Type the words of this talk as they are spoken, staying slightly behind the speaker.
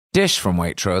Dish from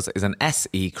Waitrose is an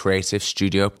SE Creative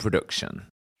Studio production.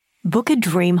 Book a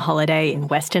dream holiday in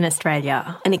Western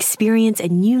Australia and experience a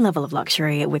new level of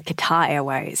luxury with Qatar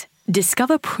Airways.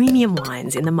 Discover premium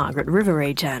wines in the Margaret River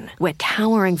region, where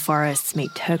towering forests meet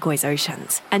turquoise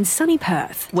oceans, and sunny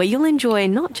Perth, where you'll enjoy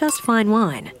not just fine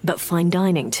wine, but fine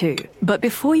dining too. But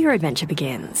before your adventure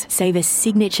begins, savour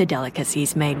signature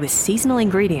delicacies made with seasonal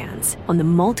ingredients on the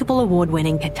multiple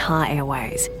award-winning Qatar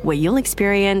Airways, where you'll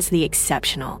experience the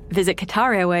exceptional. Visit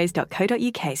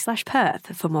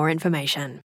qatarairways.co.uk/Perth for more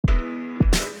information.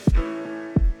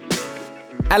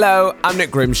 Hello, I'm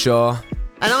Nick Grimshaw.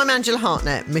 And I'm Angela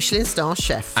Hartnett, Michelin star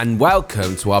chef. And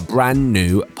welcome to our brand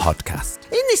new podcast.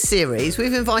 In this series,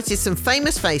 we've invited some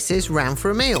famous faces round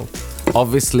for a meal.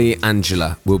 Obviously,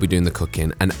 Angela will be doing the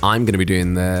cooking, and I'm going to be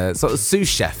doing the sort of sous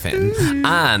chefing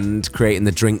and creating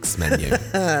the drinks menu.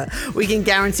 We can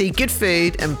guarantee good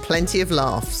food and plenty of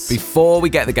laughs. Before we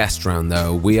get the guests round,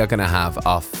 though, we are going to have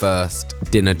our first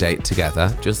dinner date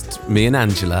together, just me and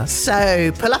Angela.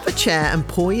 So, pull up a chair and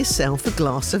pour yourself a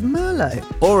glass of Merlot.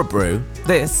 Or a brew.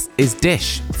 This is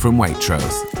Dish from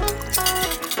Waitrose.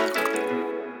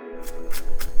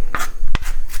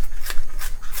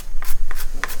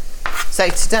 So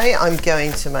today I'm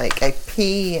going to make a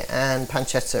pea and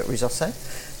pancetta risotto,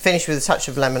 finished with a touch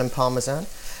of lemon and parmesan.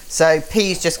 So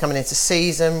peas just coming into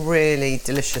season, really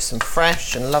delicious and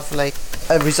fresh and lovely.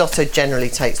 A risotto generally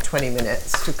takes 20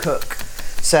 minutes to cook.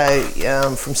 So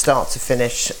from start to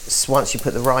finish, once you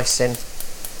put the rice in.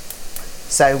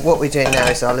 So what we're doing now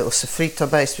is our little sofrito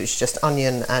base, which is just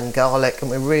onion and garlic,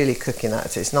 and we're really cooking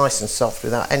that so it's nice and soft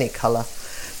without any colour.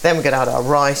 Then we're going to add our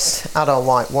rice, add our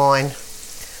white wine.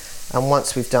 And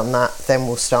once we've done that, then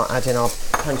we'll start adding our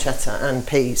pancetta and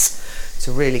peas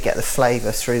to really get the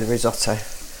flavour through the risotto.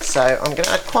 So I'm going to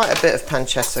add quite a bit of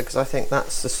pancetta because I think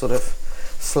that's the sort of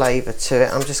flavour to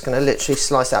it. I'm just going to literally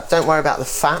slice it up. Don't worry about the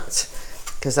fat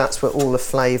because that's where all the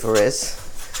flavour is.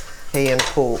 Pea and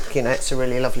pork, you know, it's a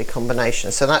really lovely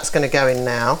combination. So that's going to go in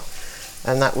now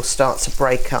and that will start to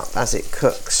break up as it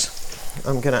cooks.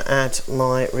 I'm going to add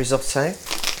my risotto.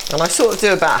 And I sort of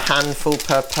do about a handful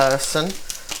per person.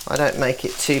 I don't make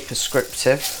it too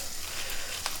prescriptive.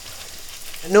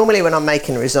 Normally when I'm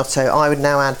making risotto, I would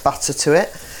now add butter to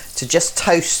it to just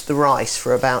toast the rice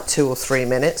for about 2 or 3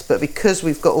 minutes. But because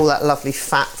we've got all that lovely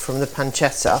fat from the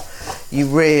pancetta, you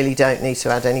really don't need to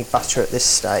add any butter at this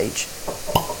stage.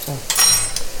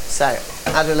 So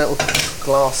add a little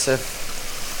glass of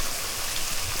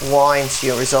wine to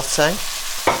your risotto.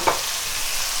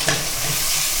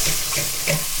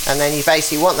 And then you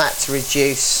basically want that to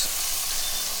reduce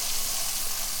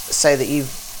so that you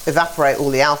evaporate all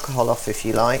the alcohol off if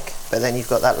you like, but then you've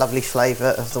got that lovely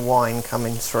flavour of the wine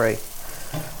coming through.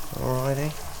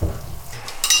 Alrighty.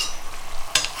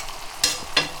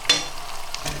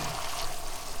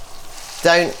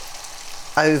 Don't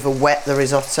over wet the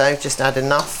risotto, just add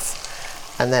enough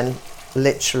and then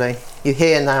literally, you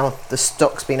hear now the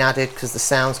stock's been added because the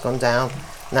sound's gone down.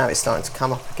 Now it's starting to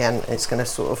come up again. It's going to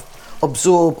sort of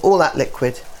absorb all that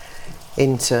liquid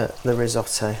into the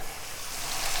risotto.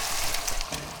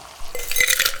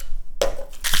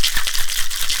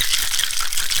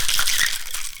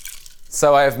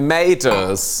 So I have made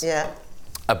us Yeah.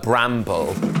 a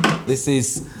bramble. This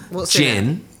is What's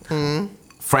gin,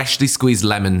 freshly squeezed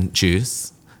lemon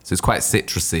juice, so it's quite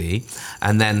citrusy,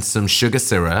 and then some sugar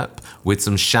syrup with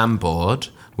some chambord,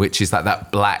 which is like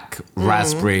that black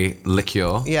raspberry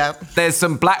liqueur. Yeah. There's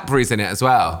some blackberries in it as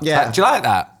well. Yeah. Do you like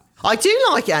that? I do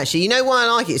like it actually. You know why I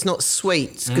like it? It's not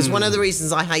sweet. Because one of the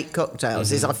reasons I hate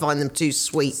cocktails is I find them too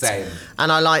sweet. Same.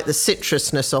 And I like the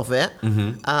citrusness of it.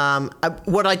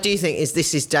 What I do think is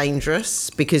this is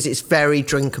dangerous because it's very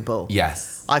drinkable.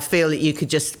 Yes. I feel that you could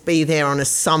just be there on a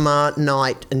summer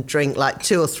night and drink like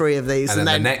 2 or 3 of these. And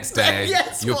then the next day,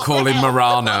 Yes, you're what calling the hell?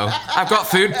 Murano. I've got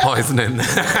food poisoning.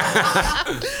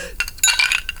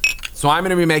 So I'm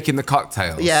going to be making the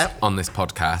cocktails on this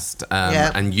podcast,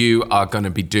 and you are going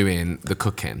to be doing the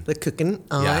cooking. The cooking,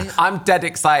 I'm dead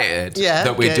excited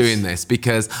that we're doing this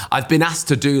because I've been asked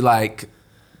to do like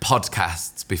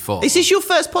podcasts before. Is this your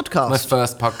first podcast? My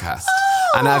first podcast.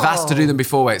 And I've asked to do them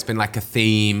before where it's been like a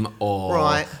theme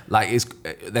or like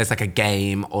there's like a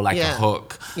game or like a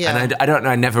hook. Yeah. And I don't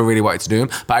know, I never really wanted to do them,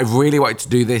 but I really wanted to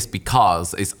do this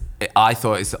because I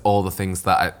thought it's all the things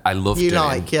that I love doing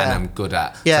and I'm good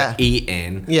at. Yeah. So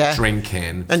eating,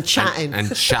 drinking. And chatting.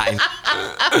 And chatting.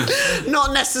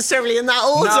 Not necessarily in that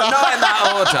order. No, not in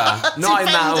that order. Not in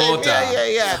that order.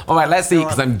 Yeah. All right, let's eat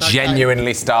because I'm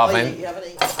genuinely starving. You haven't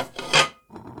eaten.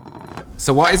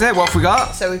 So what is it? What have we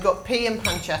got? So we've got pea and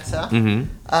pancetta,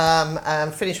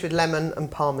 finished with lemon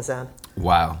and parmesan.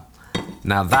 Wow.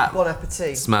 Now that Bon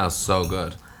appetit. smells so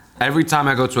good. Every time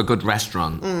I go to a good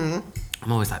restaurant,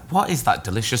 I'm always like, what is that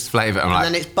delicious flavour? And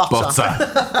then it's butter.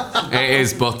 It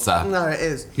is butter. No, it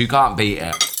is. You can't beat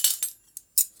it.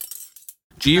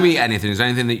 Do you eat anything? Is there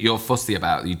anything that you're fussy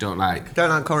about that you don't like? Don't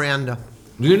like coriander.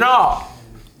 You're not?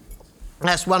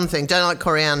 That's one thing. Don't like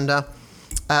coriander.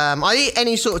 I eat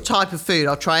any sort of type of food.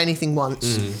 I'll try anything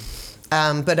once.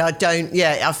 But I don't,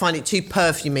 I find it too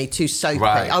perfumey, too soapy.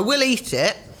 Right. I will eat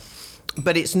it,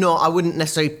 but it's not, I wouldn't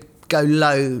necessarily go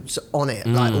loads on it,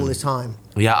 like, all the time.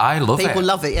 Yeah, I love it. People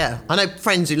love it, yeah. I know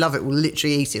friends who love it will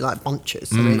literally eat it like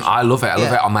bunches. I love it. I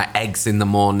love it on my eggs in the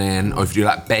morning, or if you do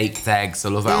like baked eggs, I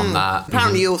love it on that.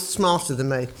 Apparently you're smarter than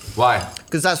me. Why?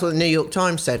 Because that's what the New York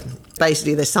Times said.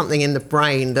 Basically, there's something in the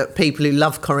brain that people who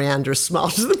love coriander are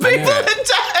smarter than people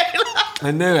that don't.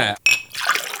 I knew it.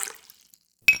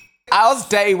 How's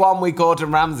day one with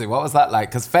Gordon Ramsay? What was that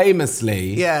like? Because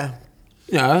famously, you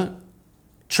know,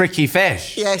 tricky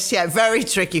fish. Yes, very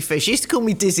tricky fish. He used to call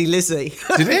me Dizzy Lizzie.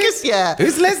 Did he? Yeah.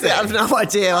 Who's Lizzie? I have no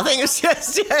idea. I think it was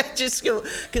just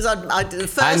because I did the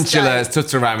first Angela, day. it's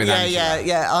tucked around with Angela.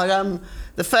 Yeah.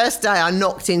 The first day I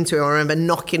knocked into him, I remember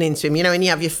knocking into him. You know when you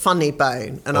have your funny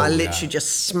bone? And I literally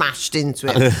just smashed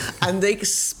into him. And the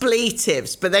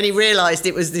expletives. But then he realised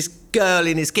it was this girl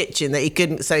in his kitchen that he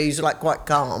couldn't, so he was like quite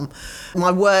calm.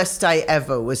 My worst day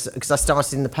ever was, because I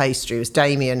started in the pastry, it was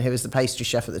Damien, who was the pastry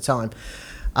chef at the time.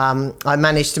 I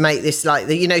managed to make this, like,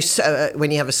 when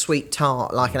you have a sweet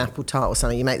tart, like an apple tart or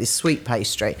something, you make this sweet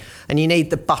pastry and you need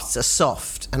the butter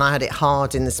soft. And I had it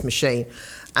hard in this machine.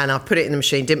 And I put it in the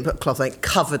machine, didn't put cloth on it,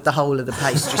 covered the whole of the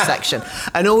pastry section.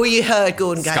 And all you heard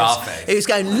Gordon go, he was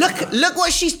going, look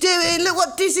what she's doing, look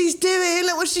what Dizzy's doing,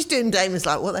 look what she's doing. Damon's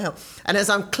like, what the hell? And as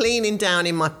I'm cleaning down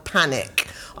in my panic,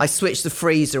 I switch the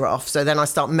freezer off, so then I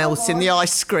start melting the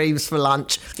ice creams for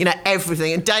lunch,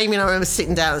 everything. And Damien, I remember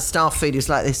sitting down at staff food, he was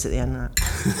like this at the end of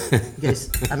that. He goes,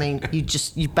 I mean,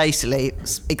 you basically,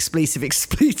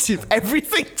 expletive,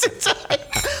 everything today.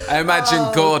 I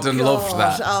imagine Gordon loved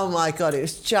that. Oh my God, it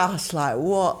was just like,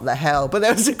 what the hell? But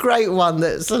there was a great one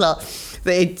that's like,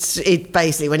 it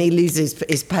basically, when he loses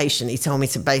his patient, he told me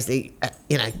to basically,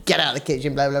 get out of the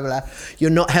kitchen, blah, blah, blah. You're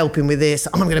not helping with this.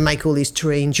 I'm going to make all these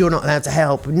terrines. You're not allowed to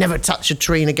help. Never touch a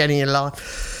terrine again in your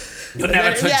life. You'll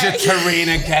never touch a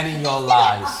terrine again in your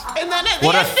life. And then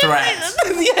what a threat.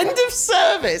 At the end of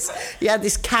service, he had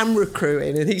this camera crew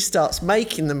in and he starts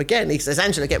making them again. He says,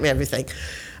 Angela, get me everything.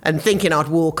 And thinking I'd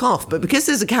walk off. But because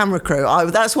there's a camera crew,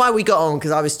 that's why we got on, because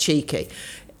I was cheeky.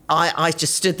 I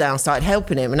just stood there and started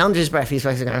helping him, and under his breath he's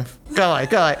basically going, go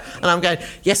away. And I'm going,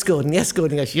 yes, Gordon. He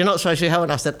goes, you're not supposed to help.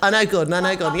 And I said, I know, Gordon.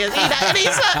 He goes, and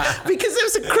he's like, because there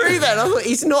was a crew there, and I thought,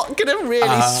 he's not going to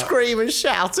really scream and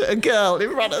shout at a girl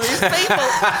in front of these people.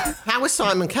 How was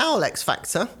Simon Cowell, X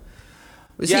Factor?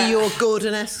 Was he your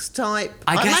Gordon-esque type?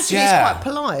 I guess, imagine he's quite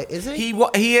polite, is he?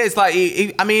 He is, like,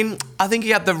 I mean, I think he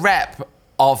had the rep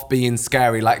of being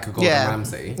scary like a Gordon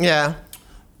Ramsay. Yeah.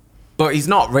 But he's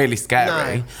not really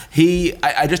scary. No.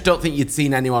 I just don't think you'd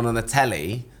seen anyone on the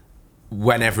telly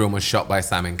when everyone was shot by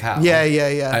Simon Cowell.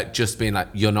 Yeah. Just being like,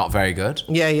 you're not very good.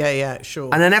 Yeah,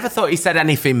 sure. And I never thought he said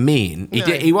anything mean.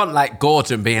 He wasn't like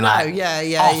Gordon being off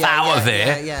out of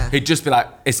it. Yeah. He'd just be like,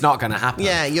 it's not going to happen.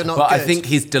 Yeah, you're not But good. I think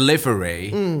his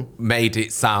delivery made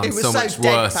it sound so much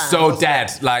worse. Deadpan, so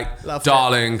dead. Like, Loved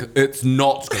darling, it's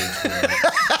not going to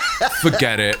work.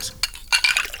 Forget it.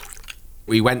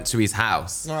 We went to his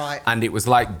house, and it was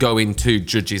like going to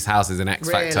judges' houses in X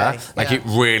Factor. Like it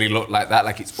really looked like that.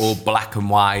 Like it's all black and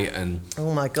white, and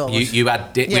oh my God, we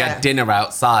had dinner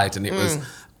outside, and it was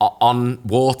on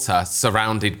water,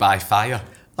 surrounded by fire.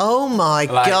 Oh my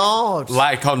God!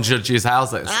 Like on judges'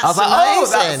 houses. That's I was like,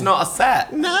 amazing. oh, that's not a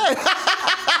set. No,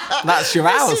 that's your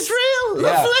house. This is real.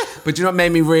 Lovely. But you know what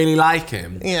made me really like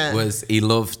him? Yeah. Was he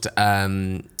loved.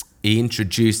 He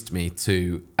introduced me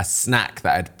to a snack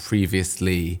that I'd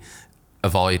previously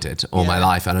avoided all my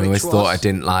life, and I always thought I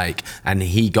didn't like. And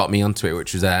he got me onto it,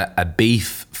 which was a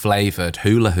beef-flavoured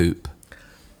hula hoop.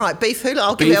 Right, beef hula.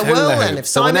 I'll give it a whirl then. If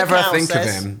so Simon whenever Cowell I think of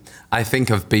him, I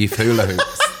think of beef hula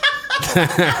hoops.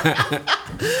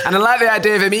 And I like the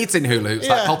idea of him eating hula hoops,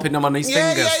 like popping them on his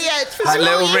fingers. Yeah. It's like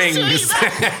little rings. Everyone's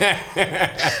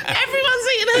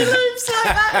eating hula hoops like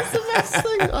that. It's the best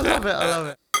thing. I love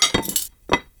it.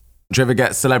 Do you ever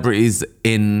get celebrities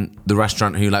in the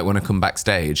restaurant who like want to come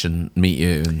backstage and meet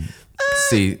you and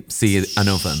see an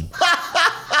oven?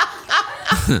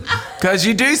 Because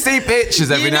you do see pictures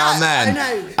every now and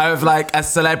then of like a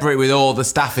celebrity with all the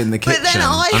staff in the kitchen. But then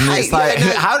it's like,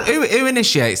 who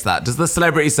initiates that? Does the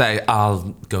celebrity say,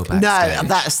 "I'll go backstage"? No,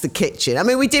 that's the kitchen. I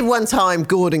mean, we did one time.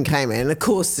 Gordon came in, and of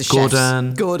course the chefs.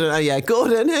 Gordon. Oh yeah,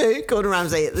 Gordon. Who? Gordon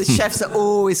Ramsay. The chefs are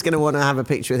always going to want to have a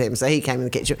picture with him, so he came in the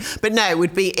kitchen. But no, it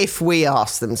would be if we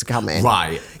asked them to come in.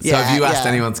 Right. So have you asked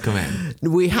anyone to come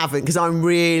in? We haven't, because I'm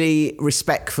really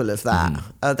respectful of that.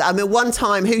 I mean, one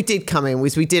time who did come in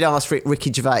was we did ask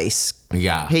Ricky Gervais.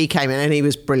 Yeah. He came in and he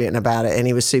was brilliant about it and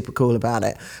he was super cool about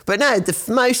it. But no,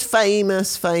 the most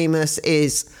famous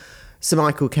is Sir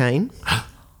Michael Caine.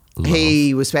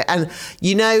 He was, and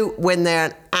you know when they're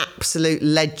an absolute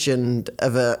legend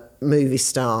of a movie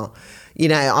star, you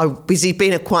know, because he's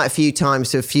been quite a few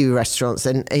times to a few restaurants,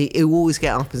 and he always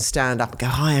get up and stand up and go,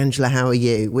 "Hi Angela, how are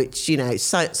you?" Which, you know,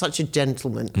 such a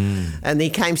gentleman. And he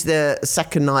came to the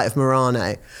second night of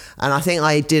Murano, and I think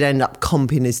I did end up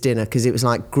comping his dinner because it was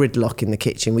like gridlock in the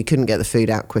kitchen. We couldn't get the food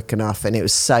out quick enough, and it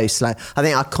was so slow. I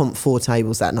think I comped 4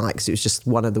 tables that night because it was just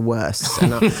one of the worst.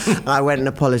 And I went and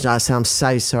apologised. "I'm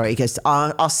so sorry." He goes,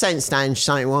 I sensed Ange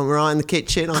something went right in the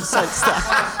kitchen. I sensed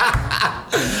that.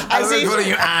 I was calling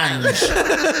you Ange.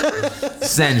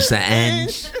 Sense the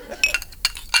Ange.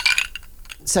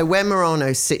 So where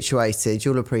Murano's situated,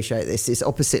 you'll appreciate this, is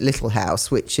opposite Little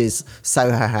House, which is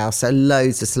Soho House, so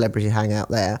loads of celebrity hang out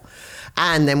there.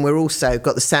 And then we're also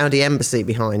got the Saudi embassy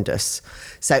behind us.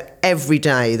 So every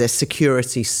day there's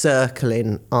security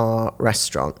circling our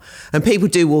restaurant. And people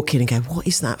do walk in and go, "What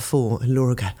is that for?" And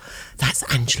Laura go, "That's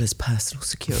Angela's personal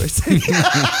security."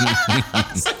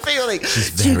 So people think,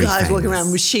 2 guys walking around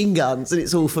with machine guns and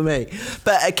it's all for me.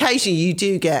 But occasionally you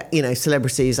do get, you know,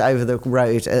 celebrities over the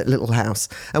road at Little House.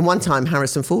 And one time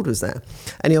Harrison Ford was there.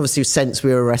 And he obviously sensed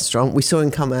we were a restaurant. We saw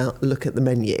him come out, look at the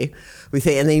menu. We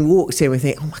think, and then he walks in, we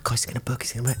think, "Oh my God, he's going to book,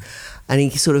 he's going to book." And he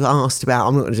sort of asked about,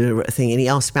 I'm not going to do a thing, and he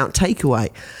asked about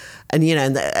takeaway. And, you know,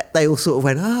 and they all sort of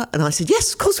went, "Ah." And I said,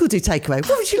 "Yes, of course we'll do takeaway.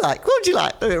 What would you like? What would you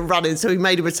like?" And we were running. So we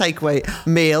made him a takeaway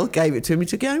meal, gave it to him, he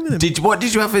took it home with him. Did you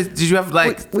have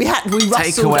like we rustled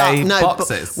takeaway up. No,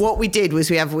 boxes? What we did was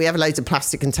we have loads of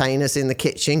plastic containers in the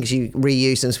kitchen because you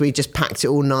reuse them. So we just packed it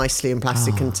all nicely in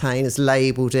plastic containers,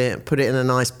 labelled it, put it in a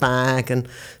nice bag and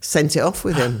sent it off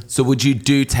with him. So would you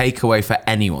do takeaway for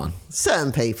anyone?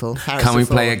 Certain people. Can we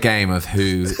play a game of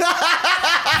who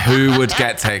would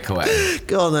get takeaway?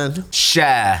 Go on then.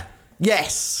 Cher.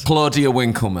 Yes. Claudia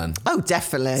Winkleman. Oh,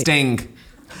 definitely. Sting.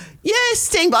 Yeah,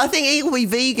 Sting, but I think he'll be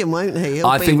vegan, won't he?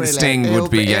 I think Sting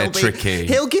would be tricky.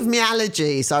 He'll give me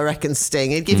allergies, I reckon,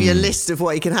 Sting. He'll give you a list of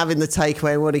what he can have in the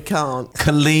takeaway and what he can't.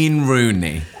 Colleen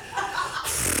Rooney.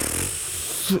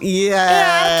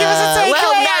 Yeah. Give us a takeaway.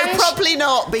 Well, no, probably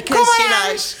not, because, you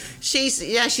know,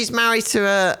 she's married to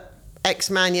a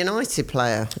ex-Man United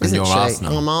player, isn't she?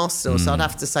 Arsenal. I'm Arsenal, so I'd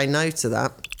have to say no to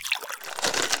that.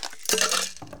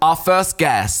 Our first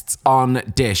guests on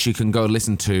Dish you can go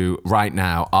listen to right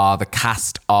now are the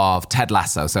cast of Ted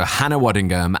Lasso. So Hannah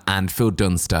Waddingham and Phil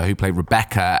Dunster, who played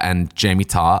Rebecca and Jamie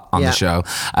Tartt on the show.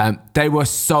 They were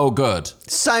so good.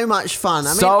 So much fun. I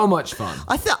mean, so much fun.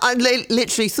 I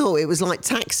literally thought it was like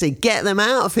Taxi. Get them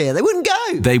out of here. They wouldn't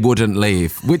go. They wouldn't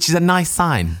leave, which is a nice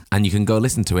sign. And you can go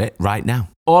listen to it right now.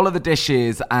 All of the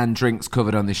dishes and drinks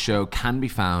covered on this show can be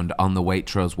found on the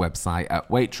Waitrose website at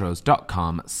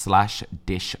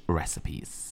waitrose.com/dish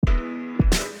recipes.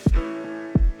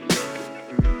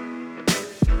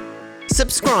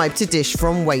 Subscribe to Dish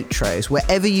from Waitrose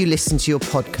wherever you listen to your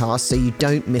podcast so you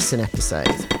don't miss an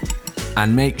episode.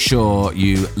 And make sure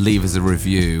you leave us a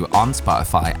review on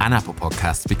Spotify and Apple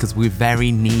Podcasts because we're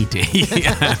very needy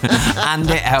and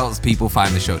it helps people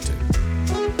find the show too.